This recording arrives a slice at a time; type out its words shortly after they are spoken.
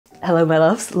Hello my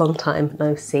loves, long time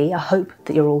no see. I hope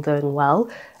that you're all doing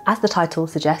well. As the title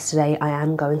suggests, today I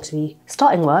am going to be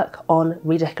starting work on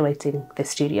redecorating this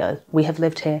studio. We have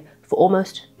lived here for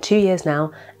almost 2 years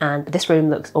now, and this room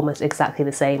looks almost exactly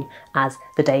the same as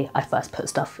the day I first put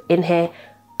stuff in here,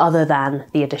 other than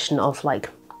the addition of like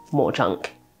more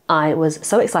junk. I was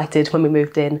so excited when we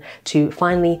moved in to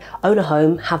finally own a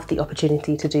home, have the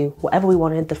opportunity to do whatever we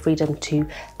wanted, the freedom to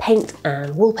paint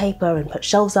and wallpaper and put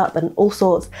shelves up and all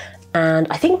sorts. And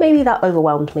I think maybe that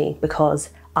overwhelmed me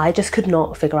because I just could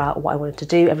not figure out what I wanted to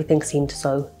do. Everything seemed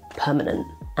so permanent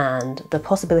and the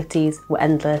possibilities were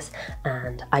endless,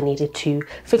 and I needed to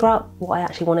figure out what I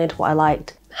actually wanted, what I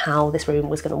liked, how this room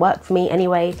was going to work for me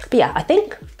anyway. But yeah, I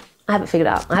think I have it figured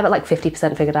out. I have it like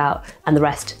 50% figured out, and the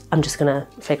rest I'm just gonna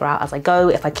figure out as I go.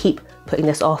 If I keep putting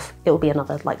this off, it will be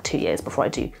another like 2 years before I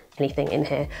do anything in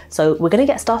here. So we're gonna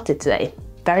get started today.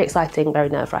 Very exciting, very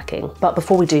nerve-wracking. But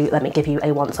before we do, let me give you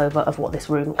a once-over of what this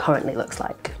room currently looks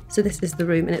like. So this is the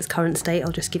room in its current state.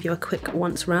 I'll just give you a quick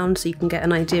once round so you can get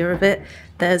an idea of it.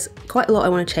 There's quite a lot I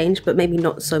want to change, but maybe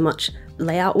not so much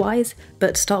layout-wise.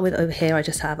 But to start with, over here I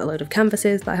just have a load of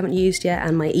canvases that I haven't used yet,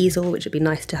 and my easel, which would be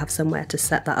nice to have somewhere to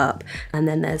set that up. And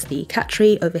then there's the cat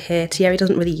tree over here. Thierry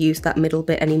doesn't really use that middle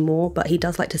bit anymore, but he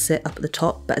does like to sit up at the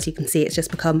top. But as you can see, it's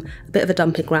just become a bit of a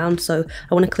dumping ground, so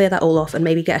I want to clear that all off and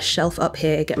maybe get a shelf up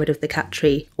here, get rid of the cat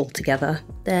tree altogether.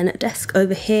 Then a desk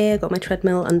over here, got my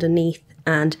treadmill underneath,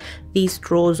 and these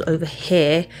drawers over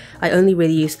here, I only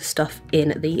really use the stuff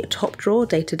in the top drawer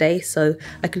day to day, so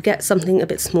I could get something a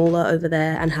bit smaller over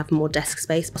there and have more desk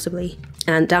space possibly.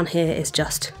 And down here is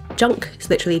just junk. It's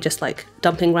literally just like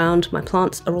dumping ground. My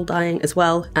plants are all dying as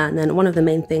well. And then one of the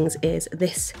main things is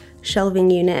this shelving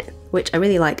unit, which I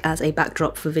really like as a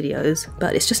backdrop for videos,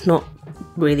 but it's just not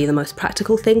really the most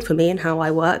practical thing for me and how I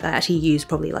work. I actually use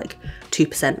probably like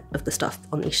 2% of the stuff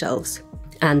on these shelves.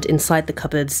 And inside the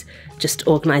cupboards, just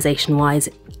organisation wise,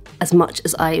 as much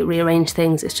as I rearrange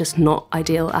things, it's just not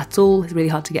ideal at all. It's really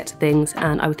hard to get to things,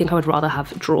 and I would think I would rather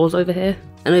have drawers over here.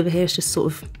 And over here is just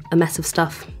sort of a mess of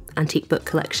stuff. Antique book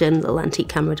collection, little antique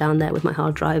camera down there with my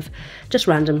hard drive, just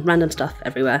random stuff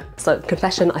everywhere. So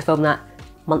confession, I filmed that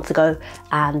months ago,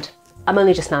 and I'm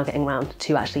only just now getting around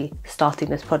to actually starting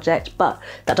this project, but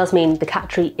that does mean the cat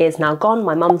tree is now gone.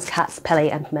 My mum's cats, Pele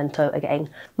and Pimento, are getting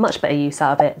much better use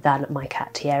out of it than my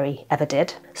cat Thierry ever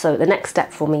did. So the next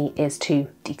step for me is to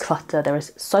declutter. There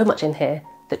is so much in here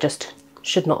that just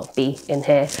should not be in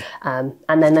here. And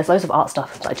then there's loads of art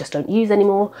stuff that I just don't use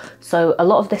anymore. So a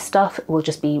lot of this stuff will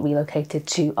just be relocated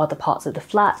to other parts of the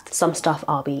flat. Some stuff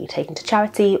I'll be taking to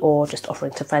charity or just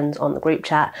offering to friends on the group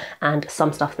chat, and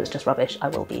some stuff that's just rubbish I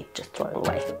will be just throwing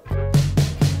away.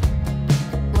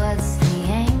 What's the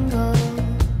angle?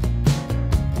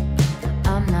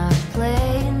 I'm not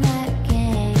playing that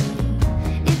game.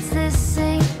 It's the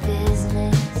same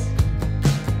business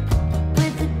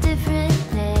with a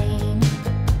different name.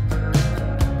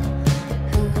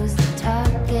 Who's the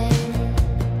target?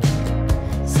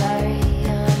 Sorry,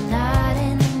 I'm not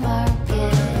in the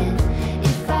market.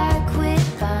 If I quit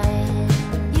buying,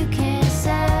 you can't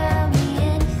sell me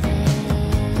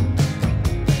anything.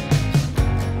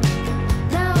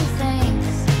 No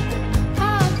thanks,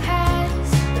 I'll pass.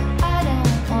 I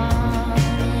don't want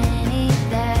any of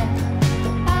that.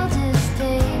 I'll just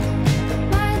take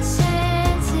my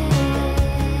chances.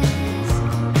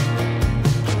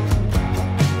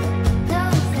 No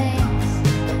thanks,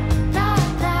 not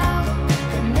now.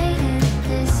 I made it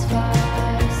this far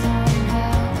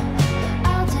somehow.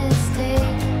 I'll just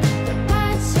take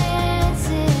my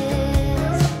chances.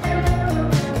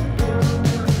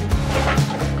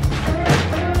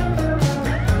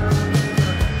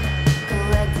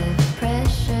 Collective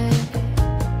pressure.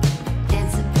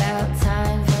 It's about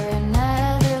time for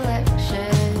another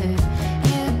lecture.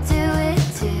 You do it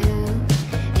too,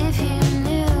 if you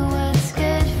knew what's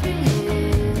good for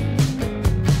you.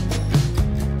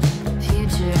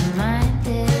 Future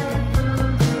minded.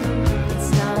 It's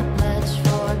not much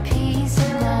for peace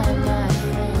of mind, my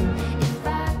friend. If I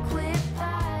quit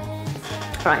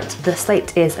buying. Right, the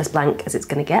slate is as blank as it's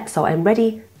going to get, so I'm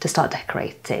ready to start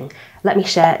decorating. Let me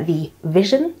share the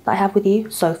vision that I have with you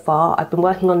so far. I've been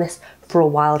working on this for a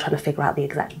while, trying to figure out the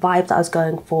exact vibe that I was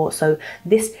going for. So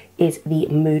this is the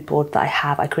mood board that I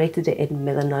have. I created it in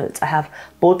Miller Notes. I have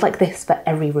boards like this for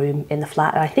every room in the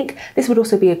flat, and I think this would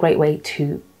also be a great way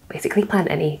to basically plan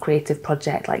any creative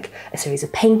project, like a series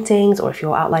of paintings, or if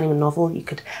you're outlining a novel, you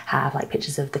could have like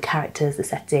pictures of the characters, the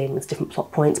settings, different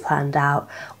plot points planned out.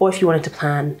 Or if you wanted to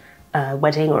plan a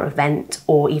wedding or event,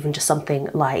 or even just something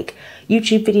like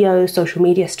YouTube videos, social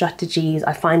media strategies,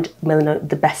 I find Miller Note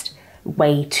the best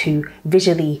way to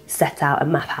visually set out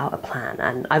and map out a plan,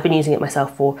 and I've been using it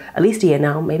myself for at least a year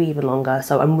now, maybe even longer,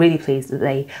 so I'm really pleased that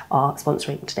they are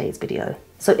sponsoring today's video.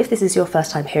 So if this is your first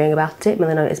time hearing about it,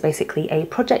 Milano is basically a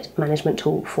project management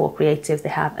tool for creatives. They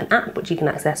have an app which you can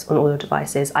access on all your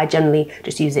devices. I generally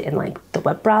just use it in like the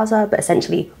web browser, but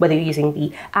essentially whether you're using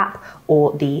the app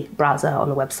or the browser on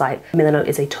the website, Milano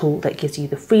is a tool that gives you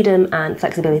the freedom and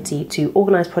flexibility to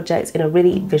organize projects in a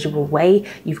really visual way.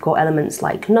 You've got elements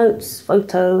like notes,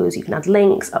 photos, you can add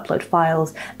links, upload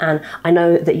files, and I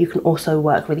know that you can also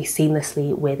work really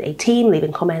seamlessly with a team,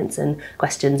 leaving comments and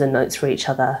questions and notes for each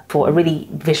other for a really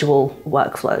visual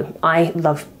workflow. I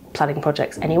love planning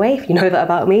projects anyway, if you know that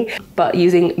about me, but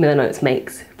using Milano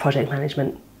makes project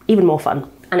management even more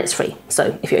fun, and it's free.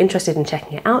 So if you're interested in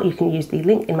checking it out, you can use the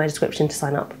link in my description to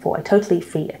sign up for a totally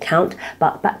free account.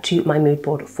 But back to my mood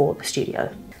board for the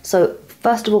studio. So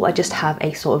first of all, I just have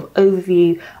a sort of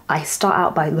overview. I start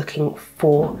out by looking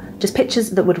for just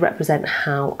pictures that would represent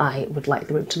how I would like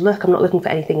the room to look. I'm not looking for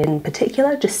anything in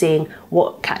particular, just seeing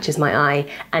what catches my eye,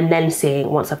 and then seeing,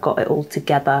 once I've got it all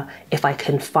together, if I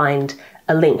can find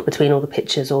a link between all the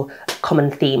pictures or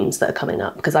common themes that are coming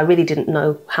up, because I really didn't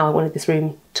know how I wanted this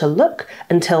room to look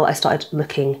until I started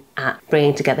looking at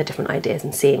bringing together different ideas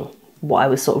and seeing what I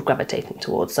was sort of gravitating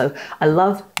towards. So I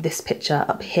love this picture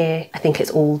up here. I think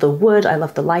it's all the wood. I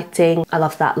love the lighting. I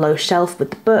love that low shelf with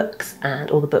the books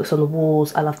and all the books on the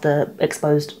walls. I love the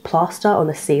exposed plaster on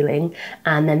the ceiling.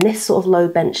 And then this sort of low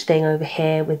bench thing over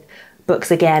here with books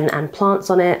again and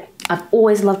plants on it. I've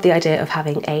always loved the idea of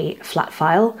having a flat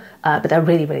file, but they're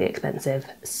really, really expensive.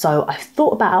 So I've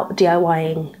thought about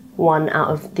DIYing one out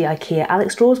of the IKEA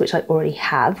Alex drawers, which I already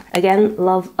have. Again,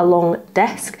 love a long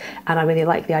desk, and I really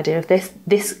like the idea of this.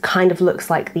 This kind of looks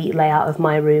like the layout of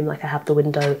my room, like I have the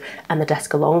window and the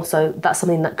desk along, so that's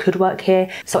something that could work here.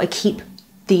 So I keep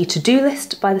the to-do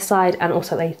list by the side and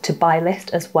also a to-buy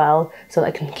list as well, so that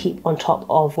I can keep on top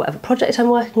of whatever project I'm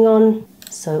working on.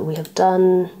 So we have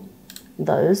done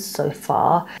those so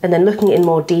far, and then looking in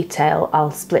more detail,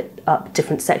 I'll split up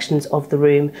different sections of the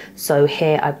room. So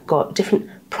here I've got different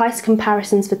price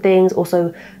comparisons for things,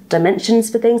 also dimensions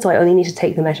for things, so I only need to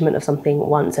take the measurement of something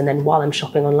once, and then while I'm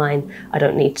shopping online I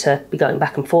don't need to be going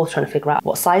back and forth trying to figure out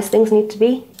what size things need to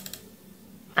be.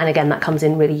 And again, that comes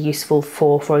in really useful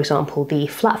for example, the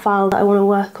flat file that I want to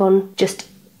work on, just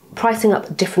pricing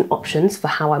up different options for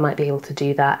how I might be able to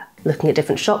do that, looking at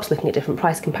different shops, looking at different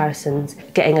price comparisons,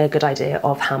 getting a good idea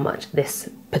of how much this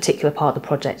particular part of the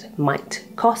project might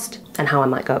cost and how I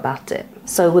might go about it.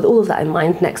 So with all of that in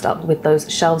mind, next up, with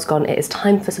those shelves gone, it is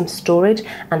time for some storage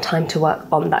and time to work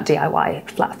on that DIY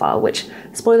flat file, which,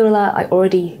 spoiler alert, I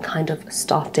already kind of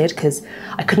started because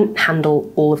I couldn't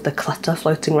handle all of the clutter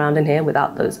floating around in here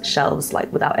without those shelves,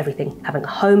 like without everything having a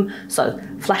home. So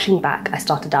flashing back, I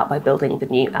started out by building the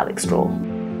new Alex drawer.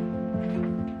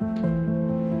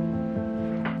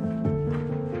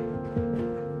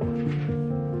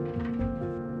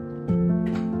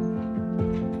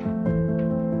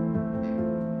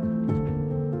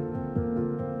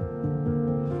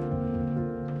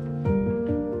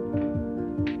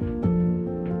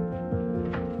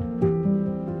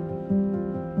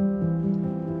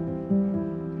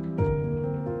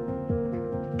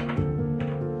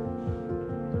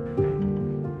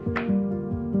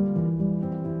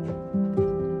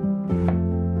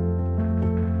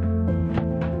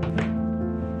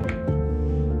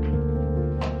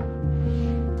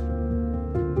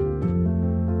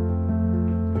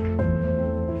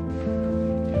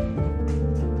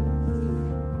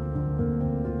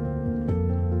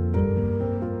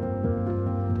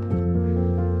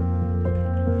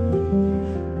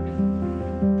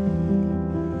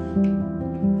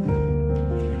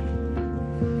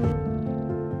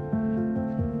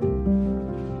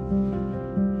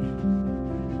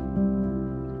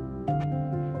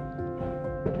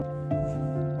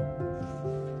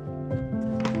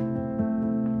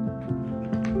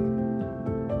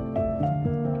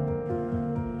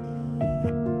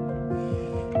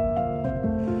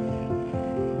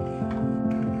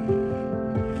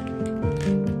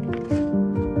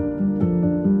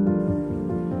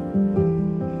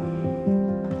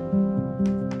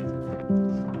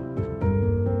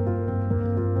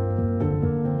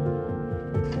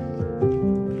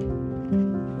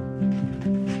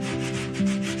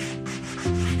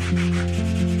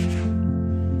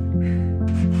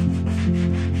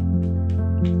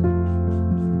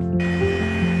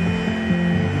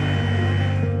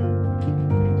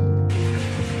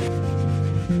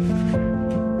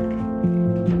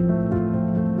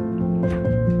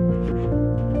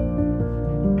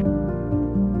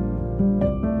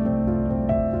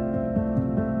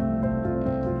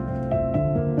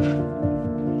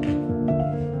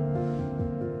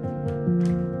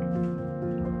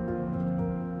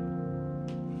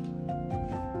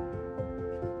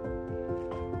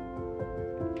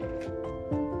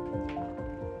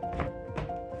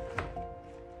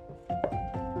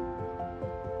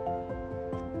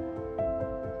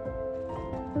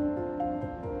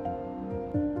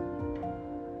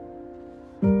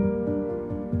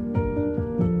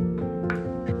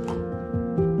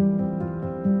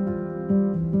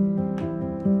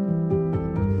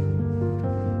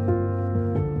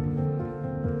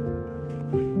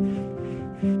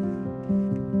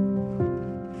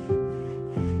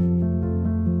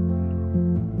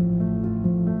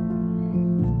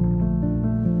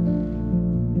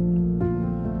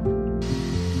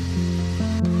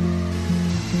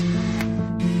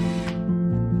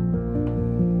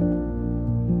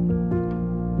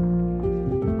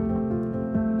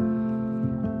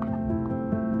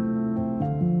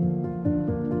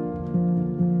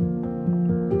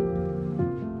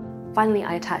 Finally,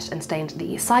 I attached and stained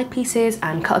the side pieces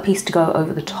and cut a piece to go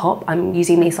over the top. I'm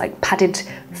using these like padded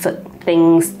foot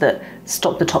things that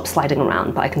stop the top sliding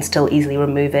around, but I can still easily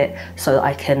remove it so that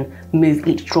I can move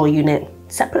each drawer unit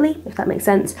separately, if that makes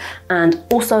sense. And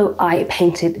also I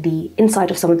painted the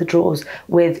inside of some of the drawers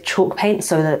with chalk paint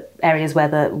so that areas where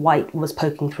the white was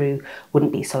poking through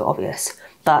wouldn't be so obvious.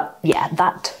 But yeah,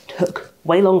 that took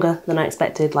way longer than I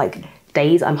expected, like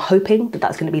days. I'm hoping that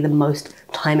that's going to be the most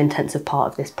time intensive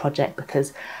part of this project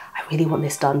because I really want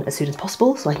this done as soon as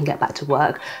possible so I can get back to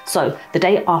work. So the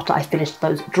day after I finished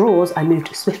those drawers, I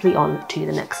moved swiftly on to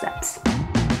the next steps.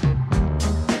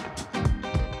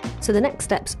 So the next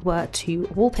steps were to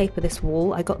wallpaper this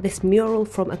wall. I got this mural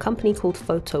from a company called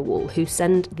Photo Wall, who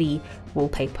send the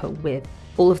wallpaper with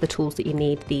all of the tools that you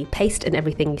need, the paste and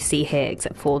everything you see here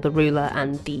except for the ruler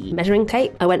and the measuring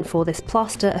tape. I went for this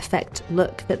plaster effect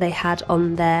look that they had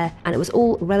on there, and it was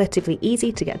all relatively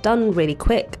easy to get done, really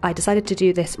quick. I decided to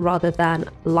do this rather than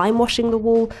lime washing the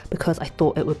wall because I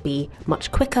thought it would be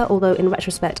much quicker, although in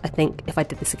retrospect I think if I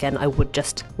did this again I would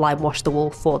just lime wash the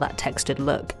wall for that textured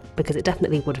look because it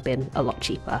definitely would have been a lot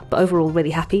cheaper. But overall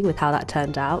really happy with how that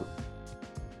turned out.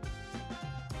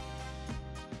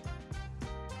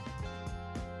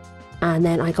 And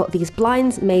then I got these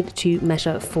blinds made to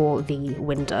measure for the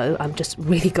window. I'm just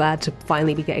really glad to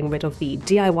finally be getting rid of the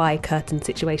DIY curtain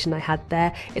situation I had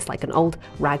there. It's like an old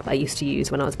rag that I used to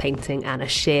use when I was painting and a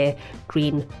sheer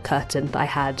green curtain that I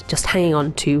had just hanging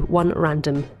on to one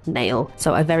random nail.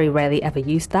 So I very rarely ever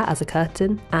used that as a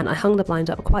curtain. And I hung the blind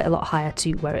up quite a lot higher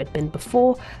to where it had been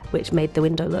before, which made the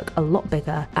window look a lot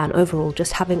bigger. And overall,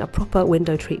 just having a proper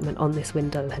window treatment on this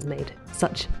window has made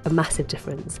such a massive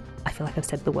difference. I feel like I've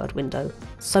said the word window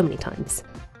so many times.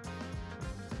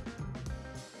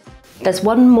 There's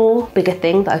one more bigger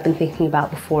thing that I've been thinking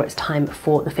about before it's time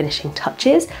for the finishing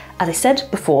touches. As I said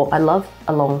before, I love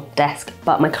a long desk,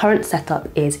 but my current setup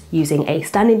is using a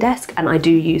standing desk, and I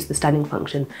do use the standing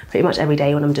function pretty much every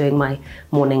day when I'm doing my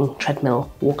morning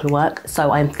treadmill walk and work.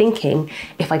 So I'm thinking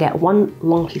if I get one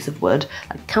long piece of wood,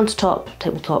 like countertop,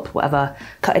 tabletop, whatever,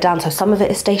 cut it down so some of it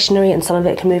is stationary and some of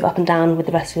it can move up and down with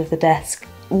the rest of the desk.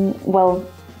 Well,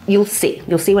 you'll see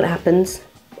when it happens.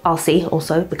 I'll see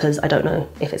also because I don't know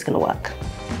if it's going to work.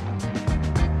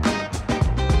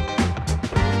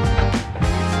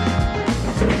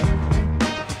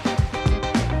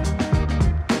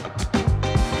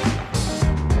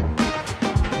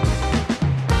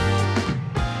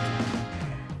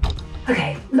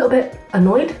 Okay, a little bit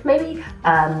annoyed maybe.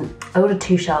 I ordered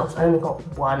 2 shelves, I only got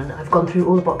 1. I've gone through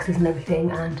all the boxes and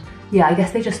everything, and yeah, I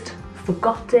guess they just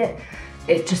forgot it.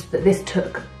 It's just that this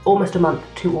took almost a month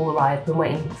to all arrive. I've been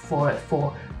waiting for it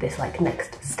for this like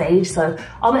next stage, so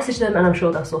I'll message them and I'm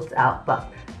sure they'll sort it out,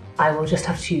 but I will just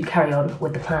have to carry on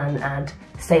with the plan and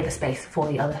save a space for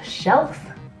the other shelf.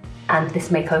 And this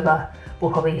makeover will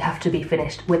probably have to be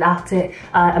finished without it.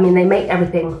 I mean, they make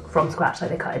everything from scratch, like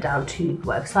they cut it down to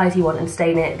whatever size you want and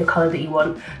stain it the colour that you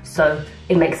want, so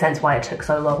it makes sense why it took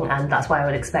so long, and that's why I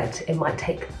would expect it might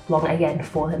take long again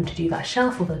for them to do that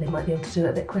shelf, although they might be able to do it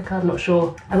a bit quicker, I'm not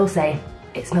sure. I will say,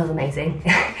 it smells amazing.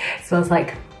 It smells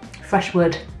like fresh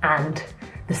wood, and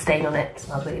the stain on it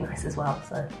smells really nice as well,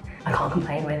 so I can't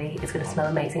complain really. It's going to smell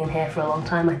amazing in here for a long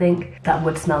time, I think. That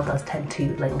wood smell does tend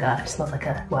to linger, it smells like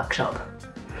a workshop.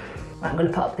 I'm going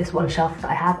to put up this one shelf that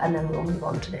I have and then we'll move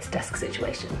on to this desk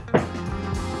situation.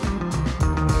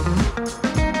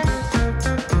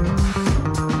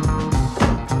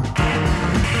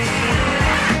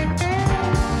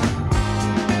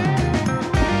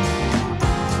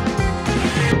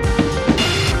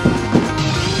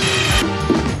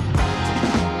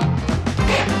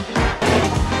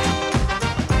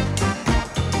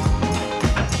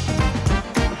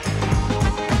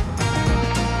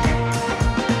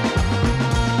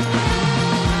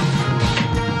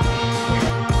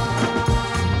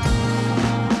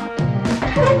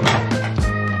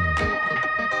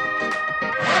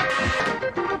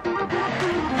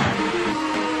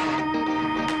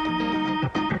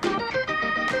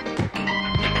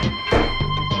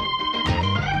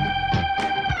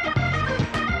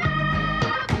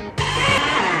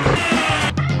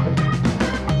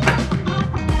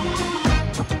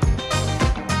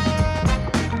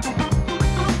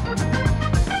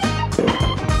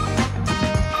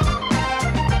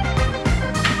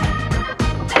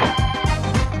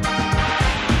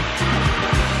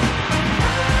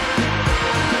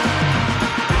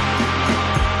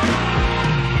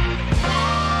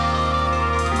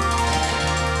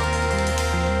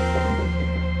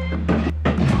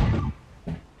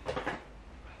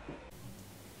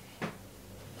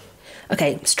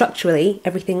 Okay, structurally,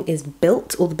 everything is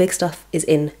built, all the big stuff is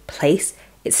in place.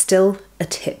 It's still a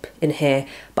tip in here,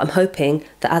 but I'm hoping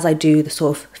that as I do the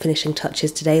sort of finishing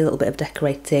touches today, a little bit of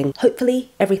decorating,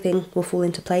 hopefully everything will fall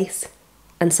into place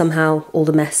and somehow all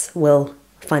the mess will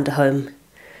find a home,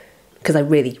 because I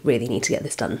really, really need to get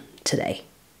this done today.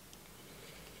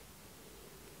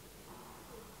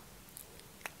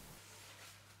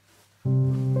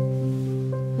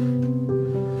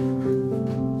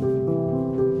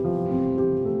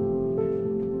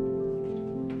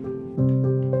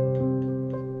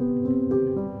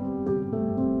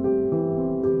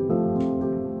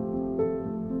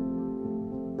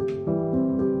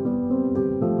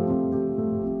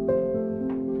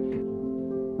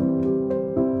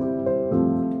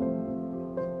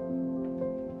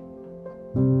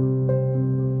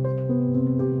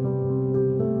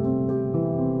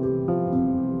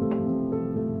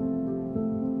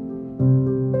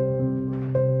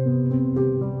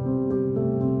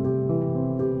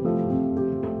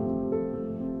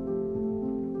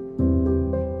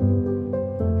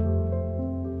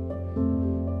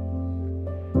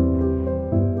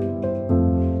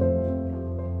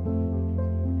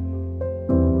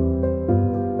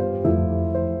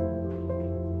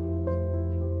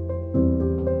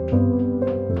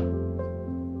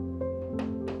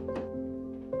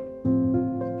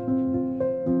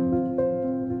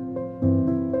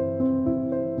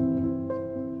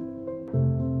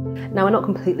 Now, we're not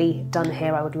completely done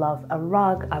here. I would love a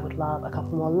rug, I would love a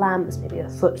couple more lamps, maybe a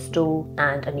footstool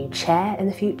and a new chair in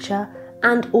the future.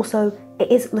 And also,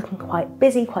 it is looking quite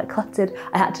busy, quite cluttered.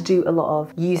 I had to do a lot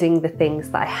of using the things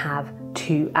that I have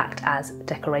to act as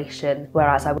decoration,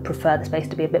 whereas I would prefer the space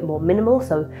to be a bit more minimal.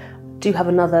 So do have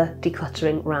another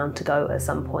decluttering round to go at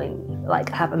some point.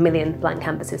 Like, I have a million blank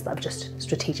canvases that I've just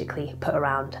strategically put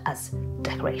around as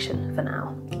decoration for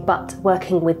now. But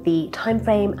working with the time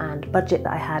frame and budget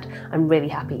that I had, I'm really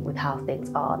happy with how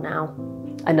things are now.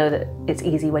 I know that it's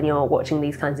easy when you're watching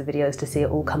these kinds of videos to see it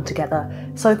all come together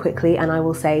so quickly, and I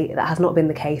will say that has not been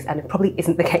the case, and it probably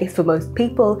isn't the case for most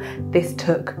people. This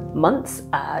took months,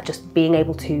 just being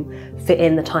able to fit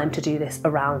in the time to do this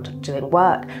around doing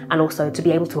work, and also to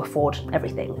be able to afford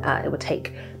everything. It would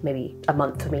take maybe a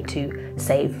month for me to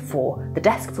save for the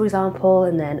desk, for example,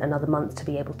 and then another month to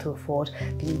be able to afford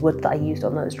the wood that I used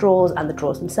on those drawers and the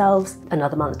drawers themselves,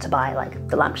 another month to buy like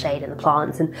the lampshade and the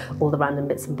plants and all the random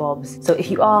bits and bobs. So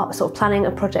if you are sort of planning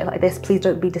a project like this, please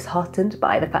don't be disheartened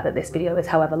by the fact that this video is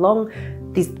however long.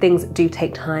 These things do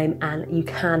take time, and you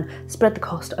can spread the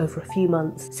cost over a few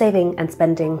months, saving and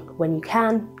spending when you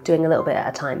can, doing a little bit at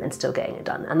a time and still getting it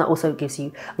done. And that also gives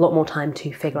you a lot more time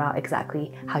to figure out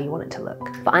exactly how you want it to look.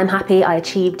 But I'm happy I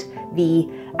achieved the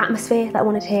atmosphere that I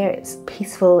wanted here. It's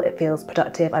peaceful, it feels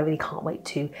productive. I really can't wait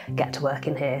to get to work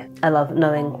in here. I love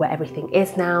knowing where everything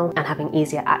is now and having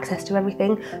easier access to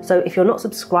everything. So if you're not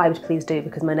subscribed, please do,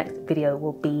 because my next video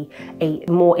will be a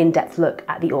more in-depth look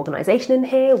at the organisation in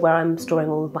here, where I'm storing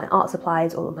all of my art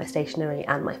supplies, all of my stationery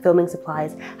and my filming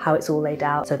supplies, how it's all laid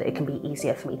out so that it can be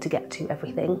easier for me to get to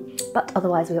everything. But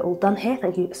otherwise, we're all done here.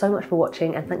 Thank you so much for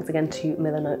watching, and thanks again to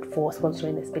Milanote for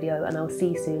sponsoring this video, and I'll see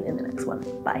you soon in the next one.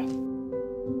 Bye.